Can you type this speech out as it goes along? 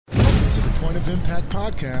to the Point of Impact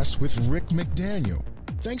podcast with Rick McDaniel.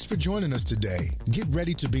 Thanks for joining us today. Get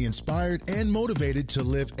ready to be inspired and motivated to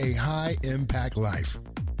live a high-impact life.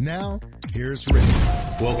 Now, here's Rick.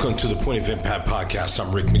 Welcome to the Point of Impact podcast.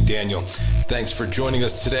 I'm Rick McDaniel. Thanks for joining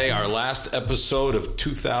us today, our last episode of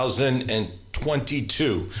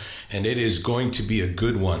 2022, and it is going to be a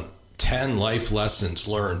good one. 10 life lessons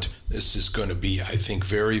learned. This is going to be, I think,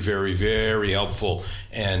 very, very, very helpful,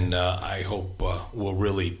 and I hope will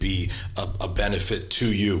really be a benefit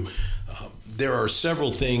to you. There are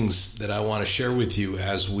several things that I want to share with you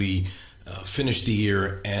as we finish the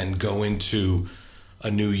year and go into a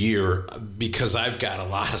new year, because I've got a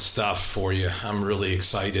lot of stuff for you. I'm really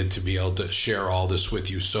excited to be able to share all this with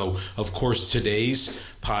you. So, of course,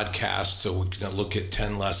 today's podcast, so we're going to look at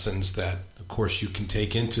 10 lessons that, of course, you can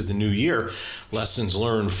take into the new year, lessons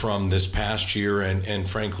learned from this past year and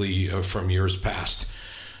frankly, from years past.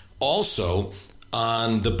 Also,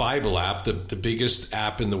 on the Bible app, the biggest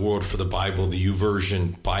app in the world for the Bible, the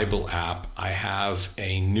YouVersion Bible app, I have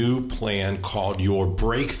a new plan called Your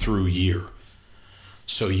Breakthrough Year.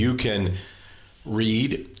 So you can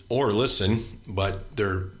read or listen, but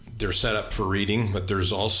they're set up for reading, but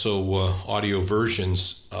there's also audio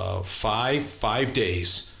versions, 5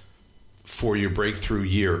 days for your breakthrough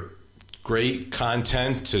year. Great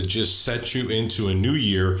content to just set you into a new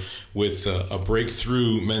year with a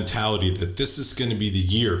breakthrough mentality that this is going to be the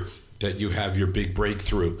year that you have your big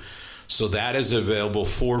breakthrough. So that is available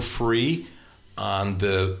for free on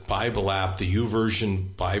the Bible app, the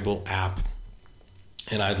YouVersion Bible app.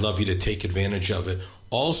 And I'd love you to take advantage of it.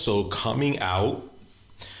 Also coming out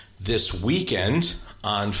this weekend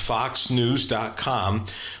on foxnews.com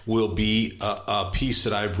will be a piece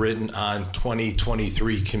that I've written on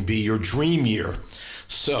 2023 can be your dream year.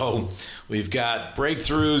 So we've got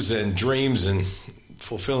breakthroughs and dreams, and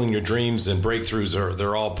fulfilling your dreams and breakthroughs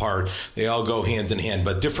they're all they all go hand in hand,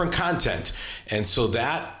 but different content. And so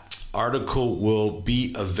that article will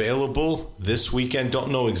be available this weekend. Don't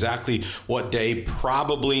know exactly what day,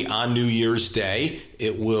 probably on New Year's Day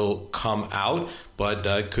it will come out, but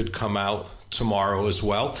it could come out tomorrow as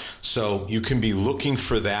well. So you can be looking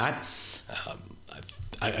for that.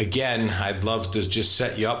 I'd love to just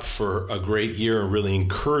set you up for a great year and really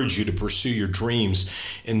encourage you to pursue your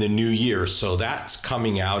dreams in the new year. So that's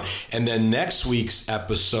coming out. And then next week's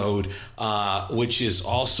episode, which is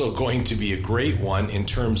also going to be a great one in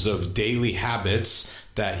terms of daily habits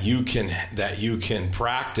that you can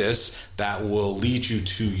practice that will lead you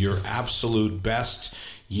to your absolute best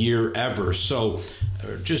year ever. So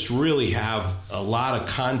just really have a lot of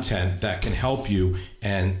content that can help you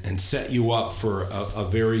and set you up for a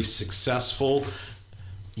very successful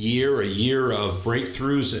year, a year of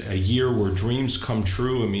breakthroughs, a year where dreams come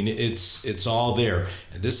true. I mean, it's all there.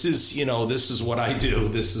 This is what I do.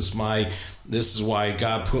 This is why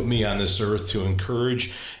God put me on this earth, to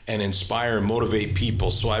encourage and inspire and motivate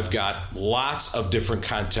people. So I've got lots of different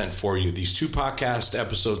content for you. These 2 podcast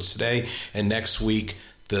episodes today and next week,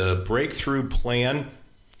 the breakthrough plan,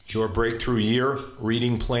 your breakthrough year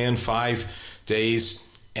reading plan, 5 days,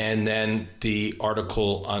 and then the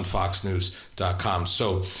article on foxnews.com.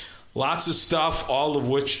 So lots of stuff, all of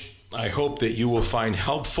which I hope that you will find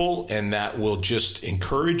helpful and that will just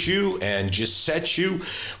encourage you and just set you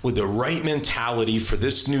with the right mentality for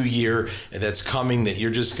this new year that's coming, that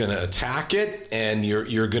you're just going to attack it and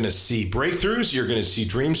you're going to see breakthroughs. You're going to see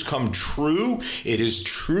dreams come true. It is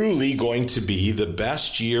truly going to be the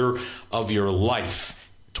best year of your life,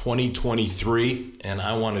 2023. And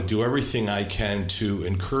I want to do everything I can to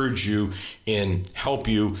encourage you and help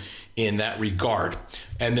you in that regard.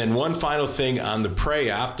 And then one final thing on the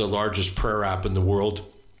Pray app, the largest prayer app in the world.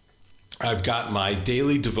 I've got my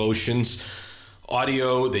daily devotions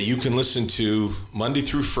audio that you can listen to Monday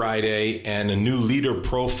through Friday, and a new leader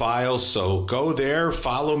profile. So go there,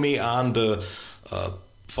 follow me on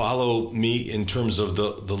follow me in terms of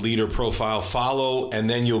the leader profile, and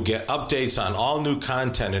then you'll get updates on all new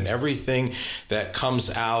content and everything that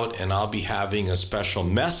comes out. And I'll be having a special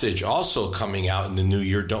message also coming out in the new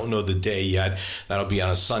year. Don't know the day yet. That'll be on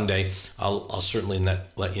a Sunday. I'll certainly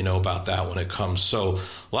let you know about that when it comes. So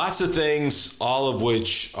lots of things, all of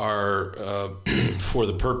which are for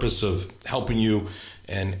the purpose of helping you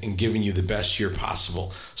and giving you the best year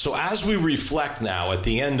possible. So as we reflect now at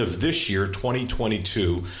the end of this year,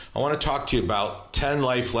 2022, I want to talk to you about 10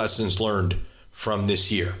 life lessons learned from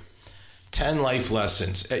this year. 10 life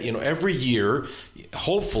lessons. Every year,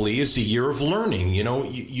 hopefully, is a year of learning.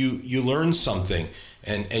 You learn something,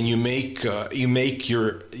 and you make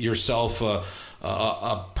yourself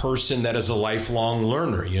a person that is a lifelong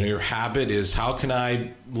learner. Your habit is, how can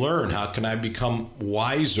I learn? How can I become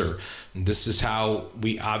wiser? And this is how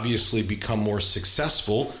we obviously become more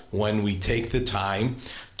successful, when we take the time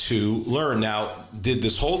to learn. Now, did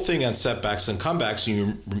this whole thing on setbacks and comebacks, and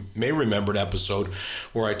you may remember an episode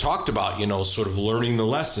where I talked about, sort of learning the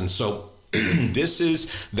lesson. So this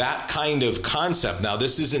is that kind of concept. Now,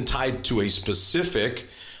 this isn't tied to a specific,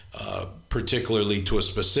 particularly to a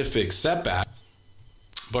specific setback,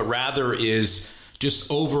 but rather is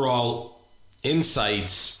just overall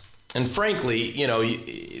insights. And frankly,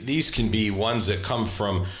 these can be ones that come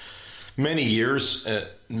from many years,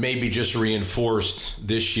 maybe just reinforced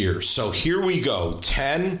this year. So here we go.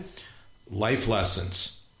 10 life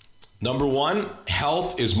lessons. Number 1,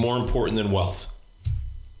 health is more important than wealth.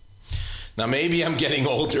 Now, maybe I'm getting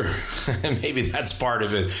older, and maybe that's part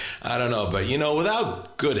of it. I don't know. But,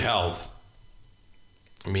 without good health,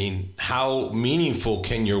 how meaningful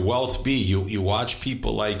can your wealth be? You watch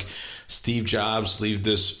people like Steve Jobs leave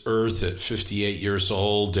this earth at 58 years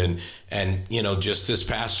old, and just this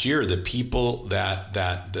past year, the people that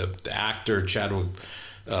the actor Chadwick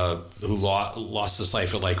who lost his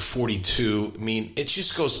life at like 42. It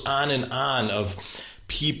just goes on and on of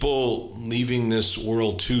people leaving this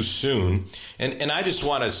world too soon. And I just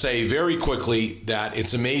want to say very quickly that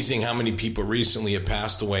it's amazing how many people recently have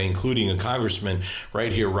passed away, including a congressman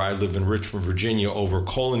right here where I live in Richmond, Virginia, over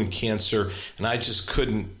colon cancer. And I just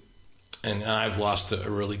couldn't, and I've lost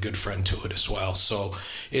a really good friend to it as well. So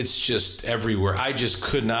it's just everywhere. I just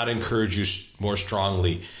could not encourage you more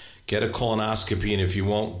strongly. Get a colonoscopy, and if you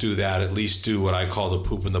won't do that, at least do what I call the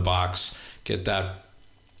poop in the box. Get that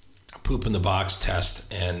poop in the box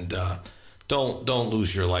test, and don't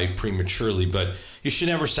lose your life prematurely. But you should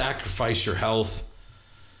never sacrifice your health.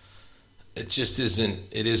 It just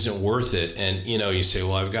isn't worth it. And you say,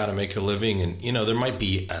 well, I've got to make a living, and there might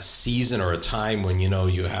be a season or a time when you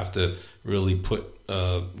have to really put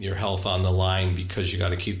your health on the line because you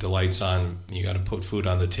got to keep the lights on, you got to put food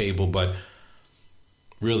on the table. But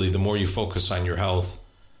really, the more you focus on your health,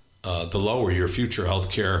 the lower your future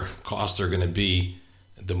health care costs are going to be.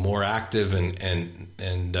 The more active and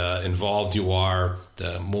involved you are,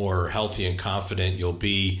 the more healthy and confident you'll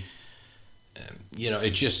be.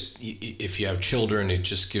 It just, if you have children, it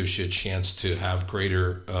just gives you a chance to have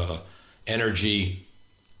greater energy.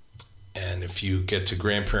 And if you get to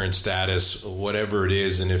grandparent status, whatever it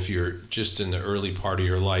is, and if you're just in the early part of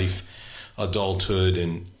your life, adulthood,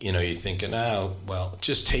 and you're thinking,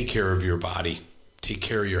 just take care of your body, take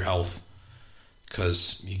care of your health.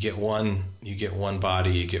 Because you get one body,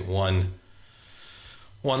 you get one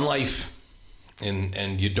life,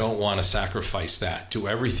 and you don't want to sacrifice that. Do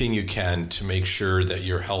everything you can to make sure that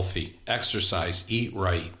you're healthy. Exercise, eat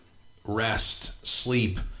right, rest,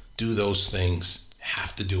 sleep, do those things.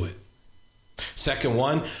 Have to do it. Second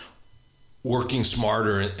one, working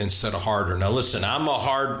smarter instead of harder. Now listen, I'm a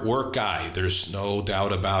hard work guy. There's no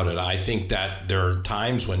doubt about it. I think that there are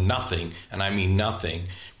times when nothing, and I mean nothing,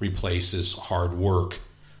 replaces hard work.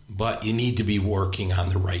 But you need to be working on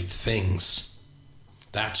the right things.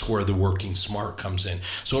 That's where the working smart comes in.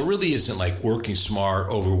 So it really isn't like working smart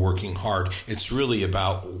over working hard. It's really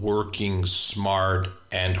about working smart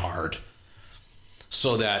and hard.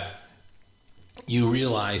 So that you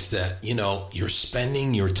realize that, you're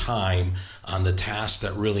spending your time on the tasks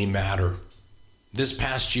that really matter. This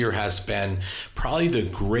past year has been probably the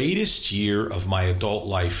greatest year of my adult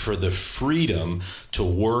life for the freedom to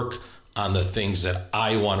work on the things that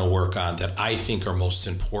I want to work on, that I think are most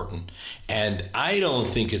important. And I don't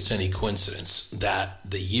think it's any coincidence that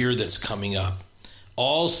the year that's coming up,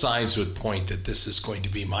 all signs would point that this is going to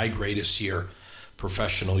be my greatest year,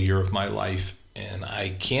 professional year of my life. And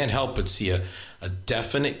I can't help but see a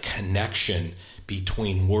definite connection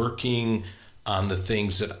between working on the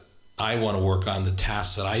things that I want to work on, the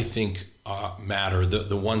tasks that I think matter,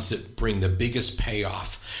 the ones that bring the biggest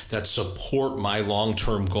payoff, that support my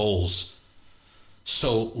long-term goals.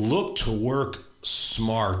 So look to work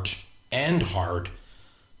smart and hard,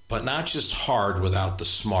 but not just hard without the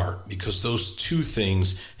smart, because those two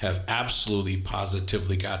things have absolutely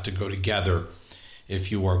positively got to go together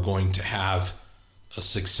if you are going to have a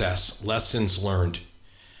success. Lessons learned.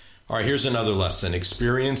 All right, here's another lesson.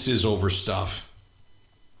 Experiences over stuff.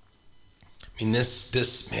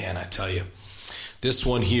 This man, I tell you, this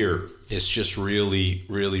one here is just really,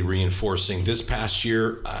 really reinforcing. This past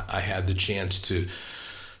year, I had the chance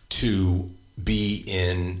to be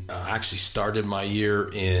in, actually started my year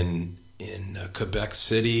in Quebec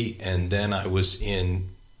City, and then I was in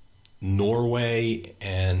Norway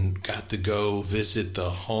and got to go visit the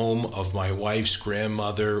home of my wife's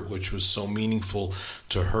grandmother, which was so meaningful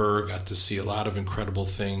to her. Got to see a lot of incredible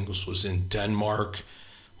things. Was in Denmark,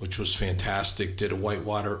 which was fantastic. Did a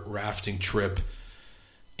whitewater rafting trip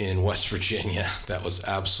in West Virginia. That was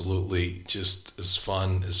absolutely just as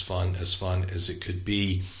fun as it could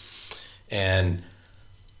be. And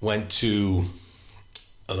went to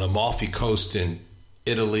the Amalfi Coast in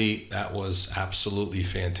Italy. That was absolutely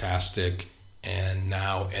fantastic. And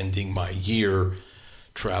now ending my year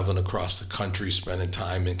traveling across the country, spending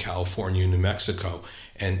time in California and New Mexico.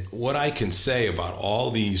 And what I can say about all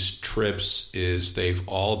these trips is they've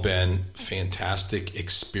all been fantastic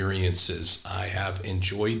experiences. I have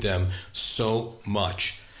enjoyed them so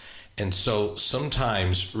much. And so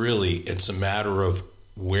sometimes really it's a matter of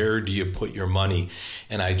where do you put your money?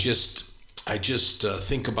 And I just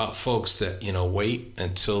think about folks that, wait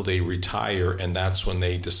until they retire, and that's when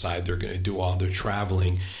they decide they're going to do all their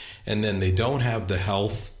traveling, and then they don't have the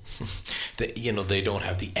health, they don't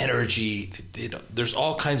have the energy. There's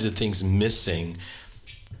all kinds of things missing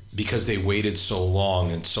because they waited so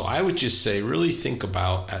long. And so I would just say, really think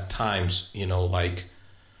about at times, like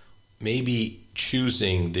maybe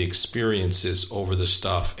choosing the experiences over the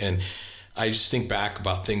stuff. And I just think back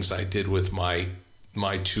about things I did with my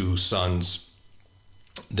two sons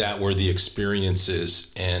that were the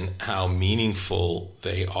experiences and how meaningful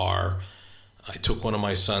they are. I took one of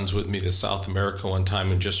my sons with me to South America one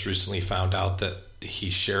time and just recently found out that he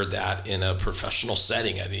shared that in a professional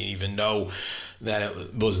setting. I didn't even know that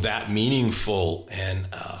it was that meaningful. And,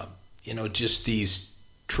 just these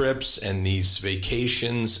trips and these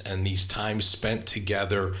vacations and these times spent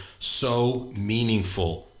together, so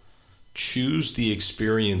meaningful. Choose the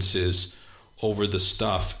experiences over the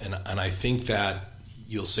stuff. And I think that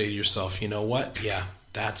you'll say to yourself, you know what? Yeah,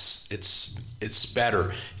 it's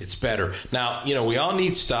better. It's better. Now, we all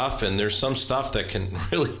need stuff, and there's some stuff that can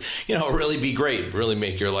really, really be great, really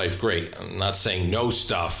make your life great. I'm not saying no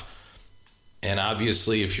stuff. And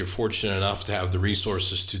obviously, if you're fortunate enough to have the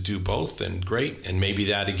resources to do both, then great. And maybe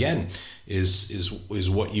that again is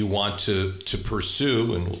what you want to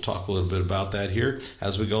pursue. And we'll talk a little bit about that here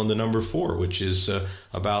as we go into number 4, which is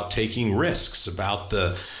about taking risks, about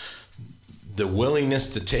the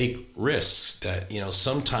willingness to take risks. That,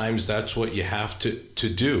 sometimes that's what you have to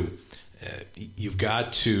do. You've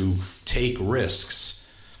got to take risks.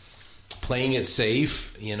 Playing it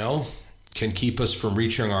safe, can keep us from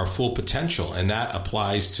reaching our full potential. And that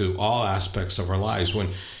applies to all aspects of our lives. When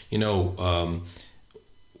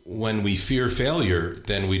we fear failure,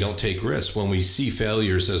 then we don't take risks. When we see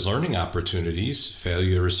failures as learning opportunities,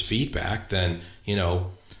 failure as feedback, then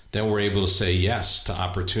we're able to say yes to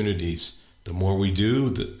opportunities. The more we do,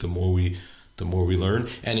 the more we learn.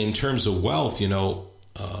 And in terms of wealth,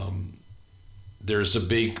 there's a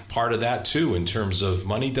big part of that too. In terms of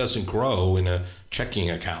money doesn't grow in a checking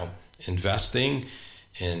account. Investing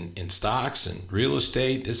in stocks and real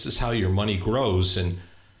estate, this is how your money grows. And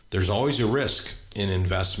there's always a risk in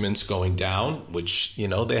investments going down, which,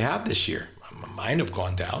 they have this year. Mine have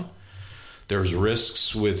gone down. There's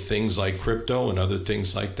risks with things like crypto and other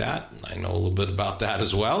things like that. I know a little bit about that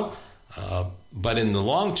as well. But in the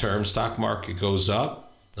long term, stock market goes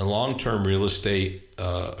up. The long term real estate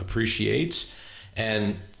appreciates.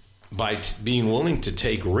 And by being willing to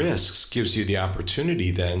take risks gives you the opportunity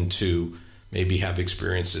then to maybe have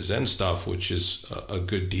experiences and stuff, which is a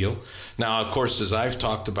good deal. Now, of course, as I've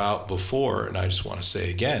talked about before, and I just want to say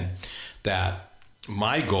again, that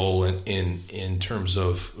my goal in terms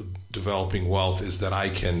of developing wealth is that I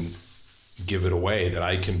can give it away, that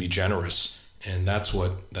I can be generous. And that's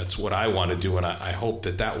what I want to do. And I hope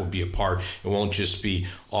that will be a part. It won't just be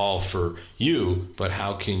all for you, but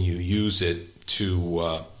how can you use it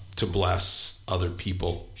to bless other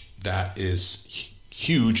people? That is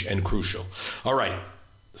huge and crucial. All right,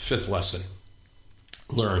 5th lesson.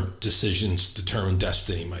 Learn decisions determine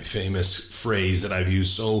destiny. My famous phrase that I've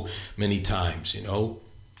used so many times,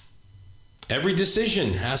 Every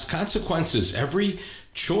decision has consequences. Every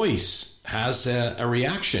choice has a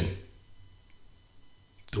reaction.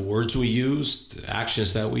 The words we use, the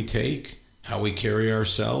actions that we take, how we carry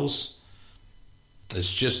ourselves,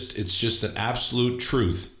 it's just an absolute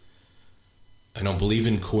truth. I don't believe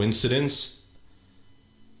in coincidence.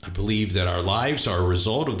 I believe that our lives are a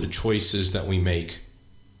result of the choices that we make,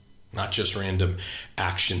 not just random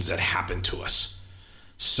actions that happen to us.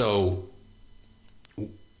 So,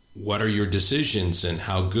 what are your decisions, and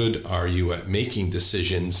how good are you at making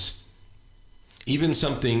decisions? Even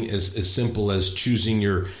something as simple as choosing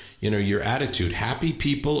your attitude. Happy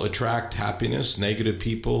people attract happiness. Negative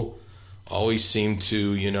people always seem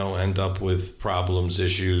to, end up with problems,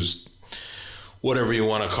 issues, whatever you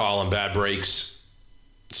want to call them, bad breaks.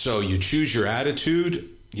 So you choose your attitude.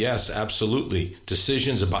 Yes, absolutely.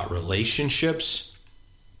 Decisions about relationships.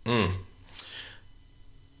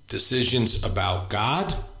 Decisions about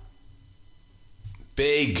God.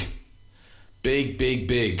 Big. Make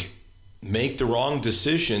the wrong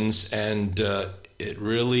decisions and it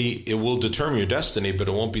will determine your destiny, but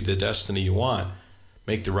it won't be the destiny you want.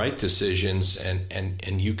 Make the right decisions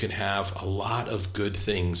and you can have a lot of good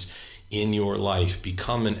things in your life.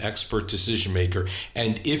 Become an expert decision maker.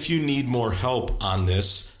 And if you need more help on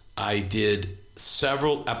this, I did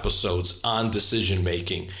several episodes on decision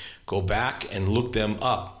making. Go back and look them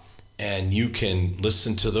up and you can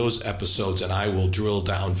listen to those episodes and I will drill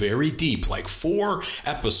down very deep, like 4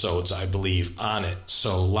 episodes, I believe, on it.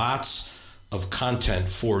 So lots of content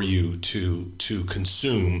for you to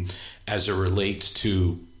consume as it relates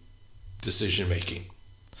to decision making.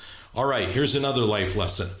 All right, here's another life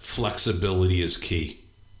lesson. Flexibility is key.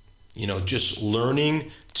 Just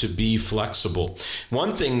learning to be flexible.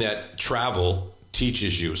 One thing that travel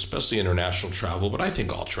teaches you, especially international travel, but I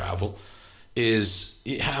think all travel, is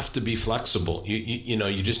you have to be flexible.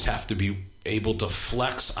 You just have to be able to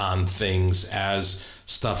flex on things as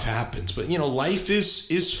stuff happens. But life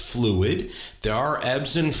is fluid. There are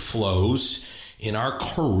ebbs and flows in our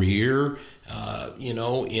career,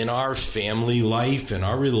 in our family life, in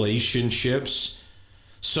our relationships.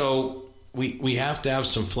 So we have to have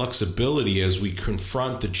some flexibility as we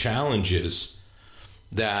confront the challenges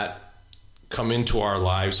that come into our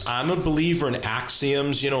lives. I'm a believer in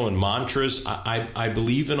axioms, and mantras. I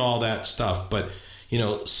believe in all that stuff, but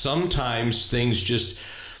sometimes things just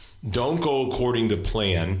don't go according to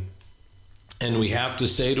plan, and we have to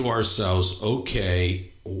say to ourselves, okay,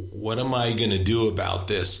 what am I going to do about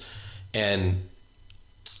this? And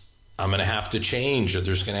I'm going to have to change, or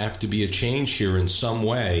there's going to have to be a change here in some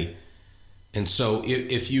way. And so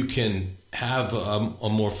if you can have a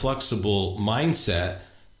more flexible mindset,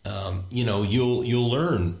 you'll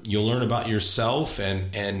learn about yourself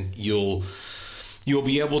and you'll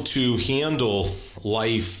be able to handle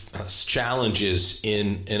life challenges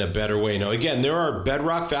in a better way. Now, again, there are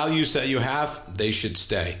bedrock values that you have. They should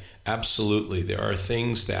stay. Absolutely. There are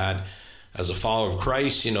things that, as a follower of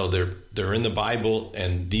Christ, they're in the Bible,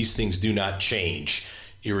 and these things do not change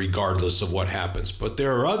irregardless of what happens. But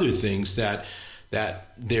there are other things that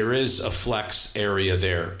there is a flex area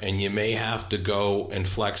there, and you may have to go and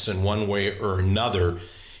flex in one way or another.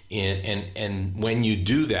 And when you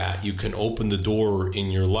do that, you can open the door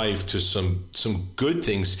in your life to some good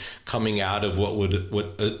things coming out of what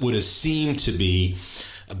would have seemed to be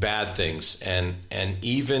bad things. And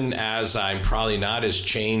even as I'm probably not as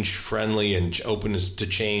change friendly and open to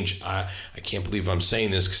change, I can't believe I'm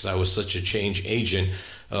saying this because I was such a change agent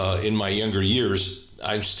in my younger years.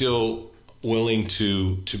 I'm still willing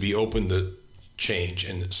to be open to change,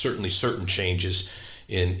 and certainly certain changes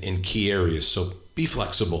in key areas. So be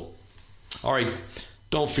flexible. All right,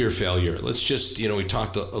 don't fear failure. Let's just, we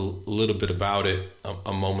talked a little bit about it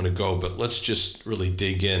a moment ago, but let's just really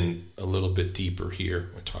dig in a little bit deeper here.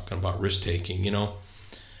 We're talking about risk taking,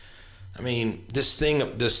 this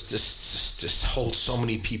holds so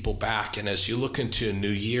many people back. And as you look into a new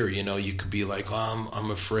year, you could be like, oh,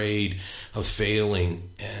 I'm afraid of failing.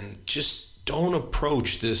 And just don't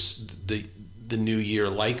approach the new year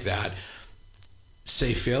like that.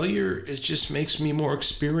 Say failure, it just makes me more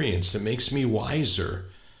experienced. It makes me wiser.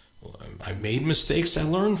 I made mistakes. I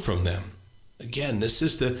learned from them. Again, this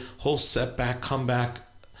is the whole setback, comeback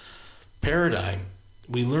paradigm.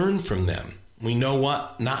 We learn from them. We know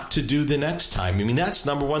what not to do the next time. I mean, that's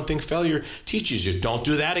number one thing failure teaches you. Don't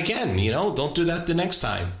do that again. Don't do that the next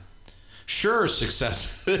time. Sure,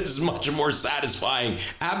 success is much more satisfying.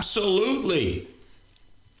 Absolutely.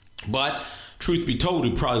 But truth be told,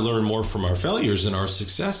 we probably learn more from our failures than our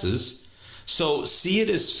successes. So see it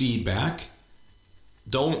as feedback.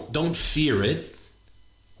 Don't fear it,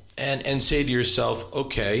 and say to yourself,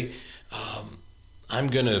 okay, I'm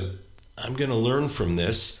gonna learn from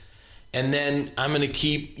this, and then I'm gonna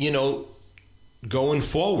keep going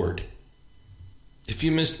forward. If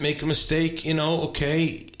you make a mistake,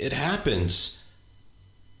 okay, it happens,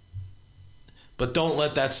 but don't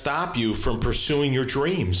let that stop you from pursuing your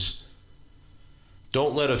dreams.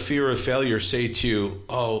 Don't let a fear of failure say to you,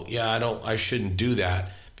 oh yeah, I shouldn't do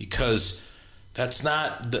that, because that's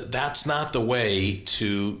not the way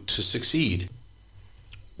to succeed.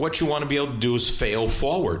 What you want to be able to do is fail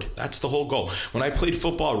forward. That's the whole goal. When I played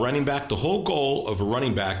football, running back, the whole goal of a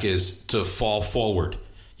running back is to fall forward.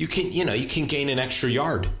 You can gain an extra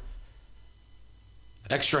yard.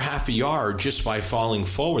 extra half a yard just by falling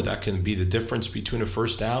forward. That can be the difference between a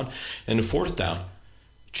first down and a fourth down.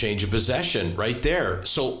 Change of possession right there.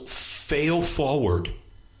 So fail forward.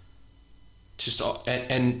 Just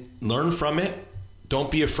and learn from it.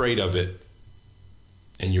 Don't be afraid of it.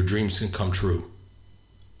 And your dreams can come true.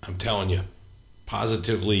 I'm telling you,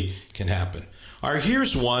 positively can happen. All right,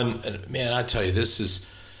 here's one. Man, I tell you,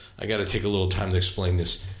 I got to take a little time to explain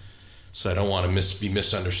this, so I don't want to be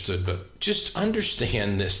misunderstood. But just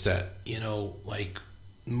understand this, that, like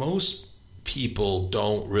most people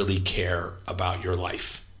don't really care about your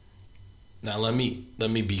life. Now, let me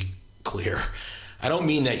be clear. I don't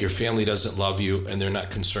mean that your family doesn't love you and they're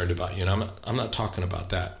not concerned about you. And I'm not talking about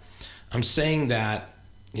that. I'm saying that,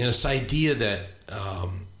 this idea that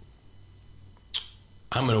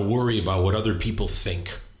I'm going to worry about what other people think,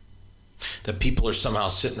 that people are somehow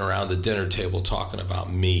sitting around the dinner table talking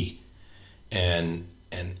about me, and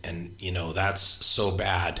that's so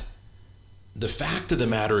bad. The fact of the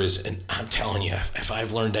matter is, and I'm telling you, if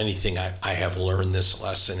I've learned anything, I have learned this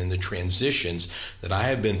lesson, in the transitions that I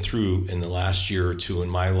have been through in the last year or two in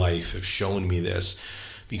my life have shown me this.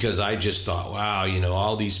 Because I just thought, wow,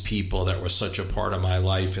 all these people that were such a part of my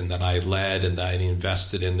life and that I led and that I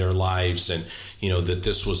invested in their lives, and, that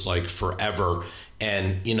this was like forever.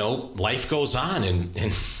 And, life goes on and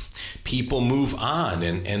people move on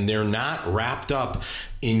and they're not wrapped up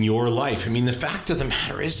in your life. I mean, the fact of the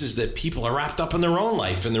matter is that people are wrapped up in their own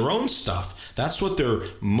life and their own stuff. That's what they're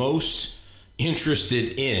most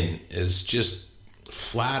interested in, is just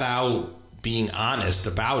flat out being honest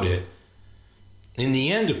about it. In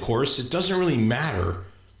the end, of course, it doesn't really matter,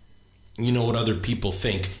 what other people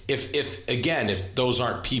think. If those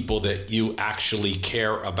aren't people that you actually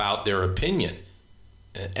care about their opinion,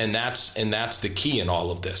 and that's the key in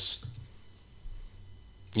all of this.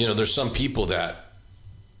 There's some people that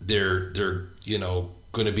they're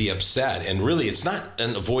going to be upset, and really, it's not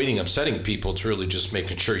avoiding upsetting people. It's really just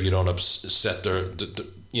making sure you don't upset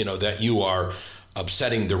that you are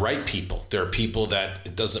upsetting the right people. There are people that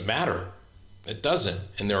it doesn't matter. It doesn't.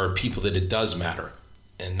 And there are people that it does matter.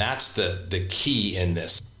 And that's the key in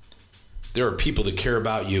this. There are people that care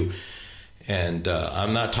about you. And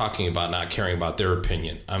I'm not talking about not caring about their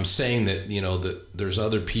opinion. I'm saying that, that there's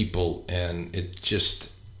other people and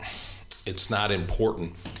it's not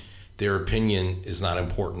important. Their opinion is not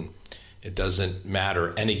important. It doesn't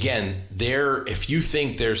matter. And again, if you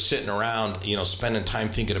think they're sitting around, spending time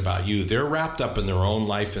thinking about you, they're wrapped up in their own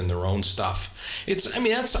life and their own stuff.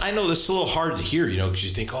 I know this is a little hard to hear, because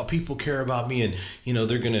you think, oh, people care about me and,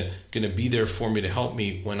 they're gonna be there for me to help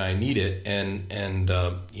me when I need it. And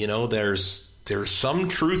there's some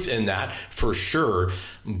truth in that for sure,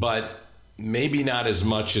 but maybe not as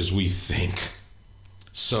much as we think.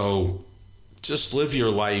 So just live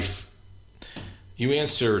your life. You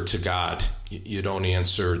answer to God. You don't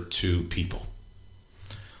answer to people.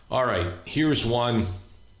 All right, here's one.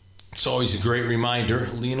 It's always a great reminder.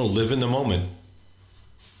 Live in the moment.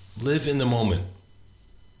 Live in the moment.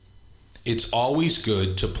 It's always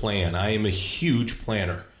good to plan. I am a huge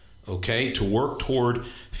planner, okay? To work toward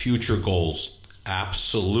future goals.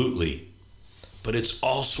 Absolutely. But it's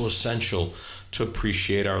also essential to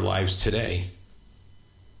appreciate our lives today.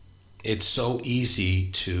 It's so easy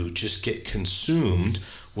to just get consumed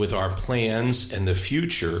with our plans and the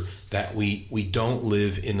future that we don't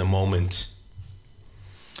live in the moment.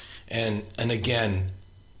 And again,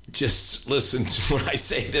 just listen to when I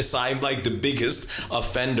say this, I'm like the biggest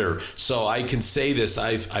offender. So I can say this,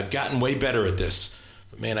 I've gotten way better at this.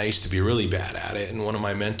 But man, I used to be really bad at it. And one of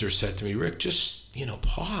my mentors said to me, Rick, just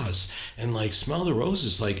pause and smell the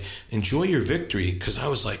roses, enjoy your victory. Because I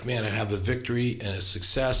was like, man, I'd have a victory and a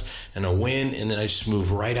success and a win, and then I just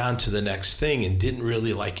move right on to the next thing and didn't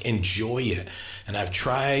really enjoy it. And I've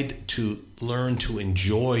tried to learn to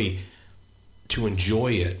enjoy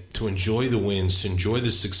it, to enjoy the wins, to enjoy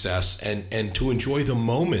the success, and to enjoy the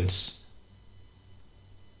moments.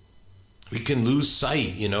 We can lose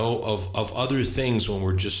sight, of other things when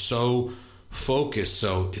we're just so focused.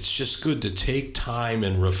 So it's just good to take time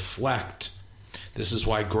and reflect. This is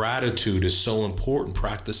why gratitude is so important,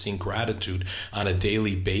 practicing gratitude on a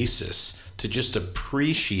daily basis, to just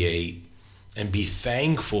appreciate and be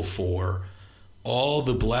thankful for all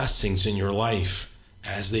the blessings in your life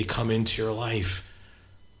as they come into your life.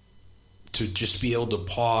 To just be able to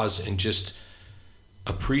pause and just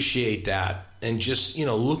appreciate that, and just,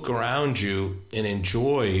 look around you and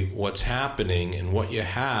enjoy what's happening and what you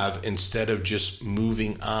have, instead of just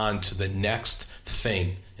moving on to the next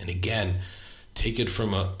thing. And again, take it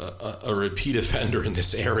from a repeat offender in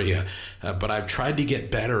this area, but I've tried to get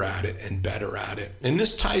better at it and better at it. And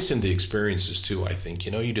this ties into experiences too, I think.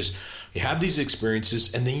 You have these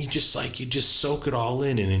experiences, and then you just soak it all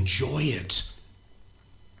in and enjoy it.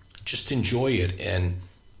 Just enjoy it and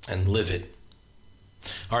live it.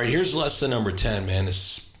 All right, here's lesson number 10, man.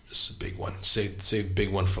 This is a big one. Save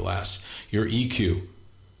big one for last. Your EQ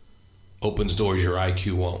opens doors your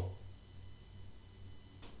IQ won't.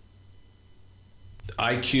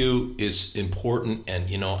 IQ is important, and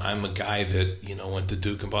I'm a guy that went to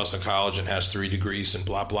Duke and Boston College and has 3 degrees and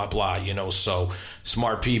blah blah blah. So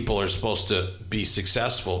smart people are supposed to be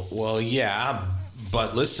successful. Well, yeah,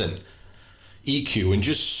 but listen, EQ, and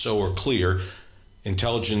just so we're clear,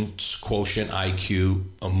 intelligence quotient IQ,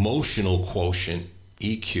 emotional quotient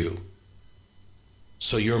EQ.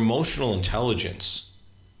 So your emotional intelligence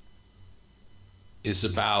is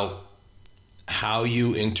about how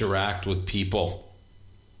you interact with people.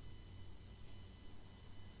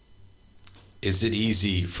 Is it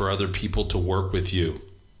easy for other people to work with you?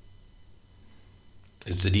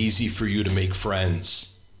 Is it easy for you to make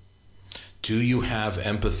friends? Do you have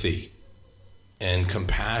empathy and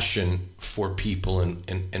compassion for people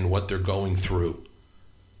and what they're going through?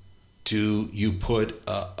 Do you put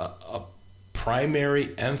a primary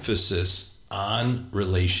emphasis on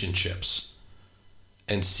relationships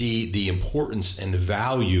and see the importance and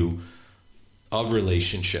value of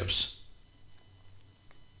relationships,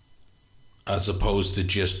 as opposed to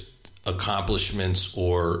just accomplishments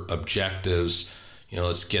or objectives?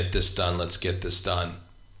 Let's get this done.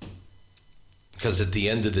 Because at the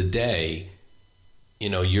end of the day,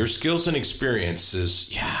 your skills and experiences,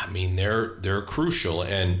 they're crucial.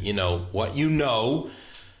 And,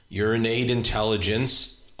 your innate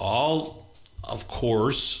intelligence, all, of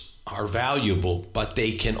course, are valuable, but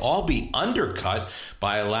they can all be undercut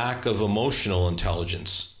by a lack of emotional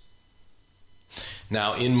intelligence.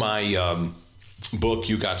 Now, in my book,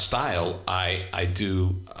 You Got Style, I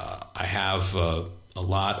have a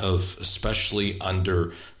lot of, especially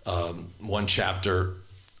under one chapter,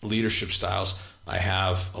 leadership styles, I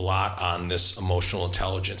have a lot on this emotional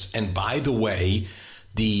intelligence. And by the way,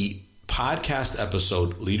 the podcast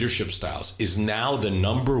episode, Leadership Styles, is now the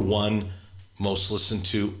number 1 most listened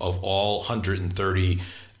to of all 130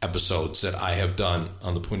 episodes that I have done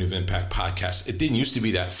on the Point of Impact podcast. It didn't used to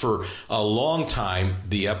be that. For a long time,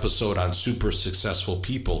 the episode on super successful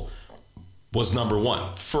people was number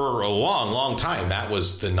 1. For a long, long time, that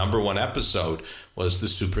was the number 1 episode, was the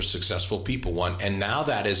super successful people one. And now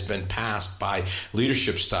that has been passed by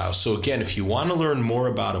Leadership Styles. So again, if you want to learn more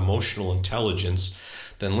about emotional intelligence,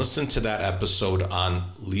 then listen to that episode on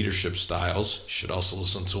Leadership Styles. You should also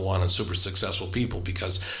listen to one on super successful people,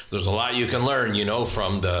 because there's a lot you can learn,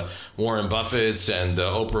 from the Warren Buffetts and the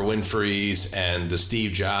Oprah Winfrey's and the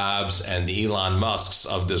Steve Jobs and the Elon Musks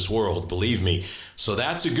of this world, believe me. So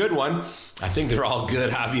that's a good one. I think they're all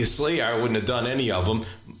good, obviously. I wouldn't have done any of them.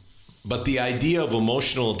 But the idea of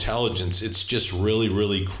emotional intelligence, it's just really,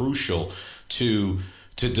 really crucial to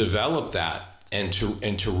develop that. And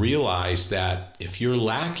to realize that if you're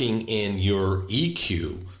lacking in your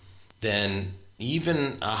EQ, then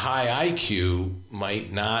even a high IQ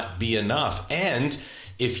might not be enough. And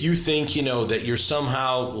if you think, that you're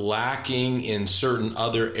somehow lacking in certain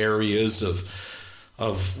other areas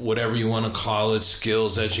of whatever you want to call it,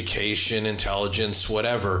 skills, education, intelligence,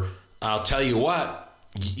 whatever, I'll tell you what,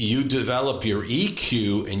 you develop your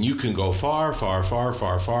EQ and you can go far, far, far,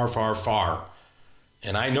 far, far, far, far.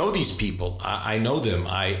 And I know these people. I know them.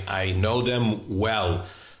 I know them well.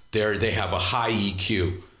 They have a high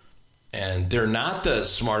EQ. And they're not the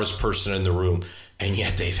smartest person in the room. And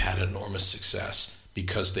yet they've had enormous success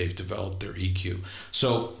because they've developed their EQ.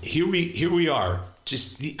 So here we are.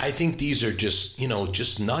 I think these are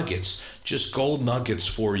just nuggets, just gold nuggets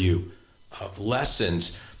for you of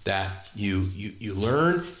lessons that you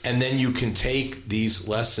learn, and then you can take these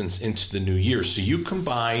lessons into the new year. So you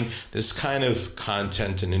combine this kind of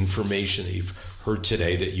content and information that you've heard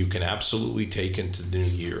today that you can absolutely take into the new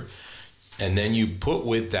year. And then you put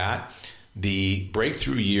with that the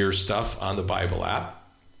Breakthrough Year stuff on the Bible app,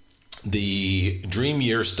 the Dream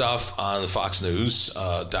Year stuff on the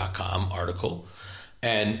FoxNews.com article,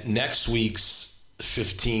 and next week's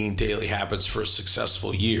 15 daily habits for a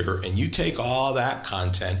successful year, and you take all that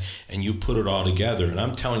content and you put it all together, and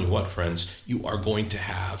I'm telling you what, friends, you are going to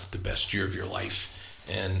have the best year of your life,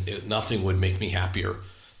 and nothing would make me happier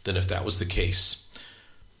than if that was the case.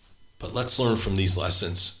 But let's learn from these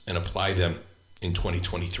lessons and apply them in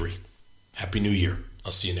 2023. Happy New Year.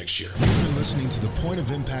 I'll see you next year. You've been listening to the Point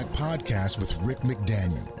of Impact podcast with Rick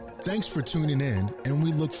McDaniel. Thanks for tuning in, and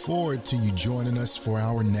we look forward to you joining us for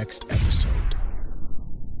our next episode.